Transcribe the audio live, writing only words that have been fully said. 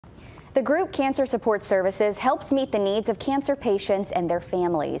The group Cancer Support Services helps meet the needs of cancer patients and their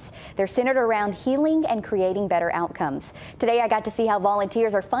families. They're centered around healing and creating better outcomes. Today I got to see how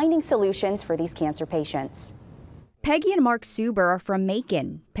volunteers are finding solutions for these cancer patients. Peggy and Mark Suber are from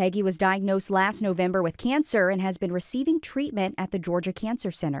Macon. Peggy was diagnosed last November with cancer and has been receiving treatment at the Georgia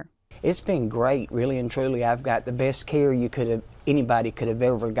Cancer Center. It's been great, really and truly. I've got the best care anybody could have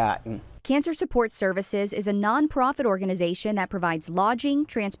ever gotten. Cancer Support Services is a nonprofit organization that provides lodging,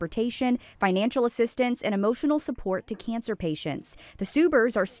 transportation, financial assistance, and emotional support to cancer patients. The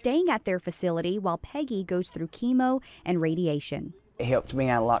Subers are staying at their facility while Peggy goes through chemo and radiation. It helped me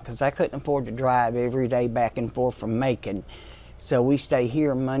out a lot because I couldn't afford to drive every day back and forth from Macon. So we stay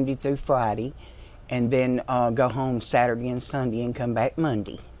here Monday through Friday and then go home Saturday and Sunday and come back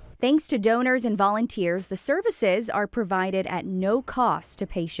Monday. Thanks to donors and volunteers, the services are provided at no cost to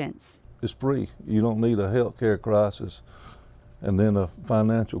patients. It's free. You don't need a health care crisis and then a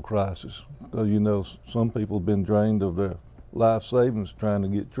financial crisis. Because you know, some people have been drained of their life savings trying to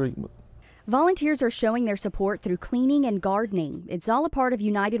get treatment. Volunteers are showing their support through cleaning and gardening. It's all a part of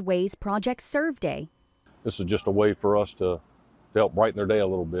United Way's Project Serve Day. This is just a way for us to help brighten their day a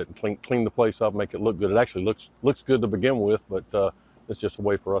little bit and clean the place up, make it look good. It actually looks good to begin with, but it's just a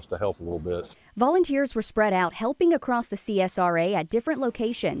way for us to help a little bit. Volunteers were spread out helping across the CSRA at different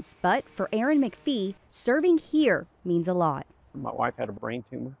locations, but for Aaron McPhee, serving here means a lot. My wife had a brain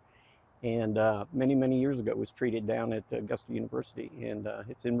tumor, and many years ago was treated down at Augusta University, and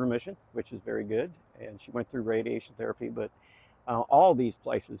it's in remission, which is very good, and she went through radiation therapy, but all these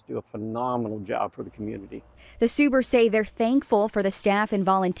places do a phenomenal job for the community. The Subers say they're thankful for the staff and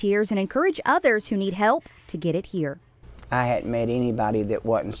volunteers and encourage others who need help to get it here. I hadn't met anybody that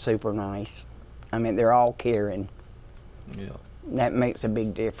wasn't super nice. I mean, they're all caring. Yeah. That makes a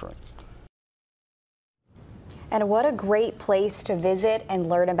big difference. And what a great place to visit and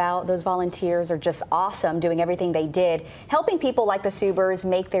learn about. Those volunteers are just awesome, doing everything they did, helping people like the Subers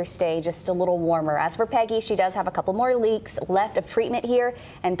make their stay just a little warmer. As for Peggy, she does have a couple more weeks left of treatment here,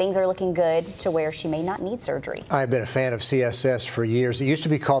 and things are looking good to where she may not need surgery. I've been a fan of CSS for years. It used to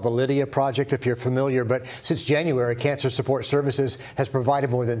be called the Lydia Project, if you're familiar, but since January, Cancer Support Services has provided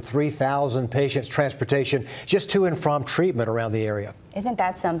more than 3,000 patients transportation just to and from treatment around the area. Isn't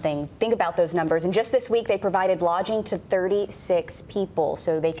that something? Think about those numbers. And just this week, they provided lodging to 36 people.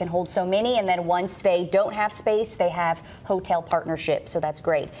 So they can hold so many. And then once they don't have space, they have hotel partnerships. So that's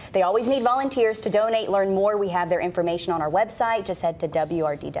great. They always need volunteers to donate. Learn more. We have their information on our website. Just head to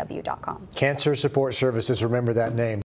WRDW.com. Cancer Support Services. Remember that name.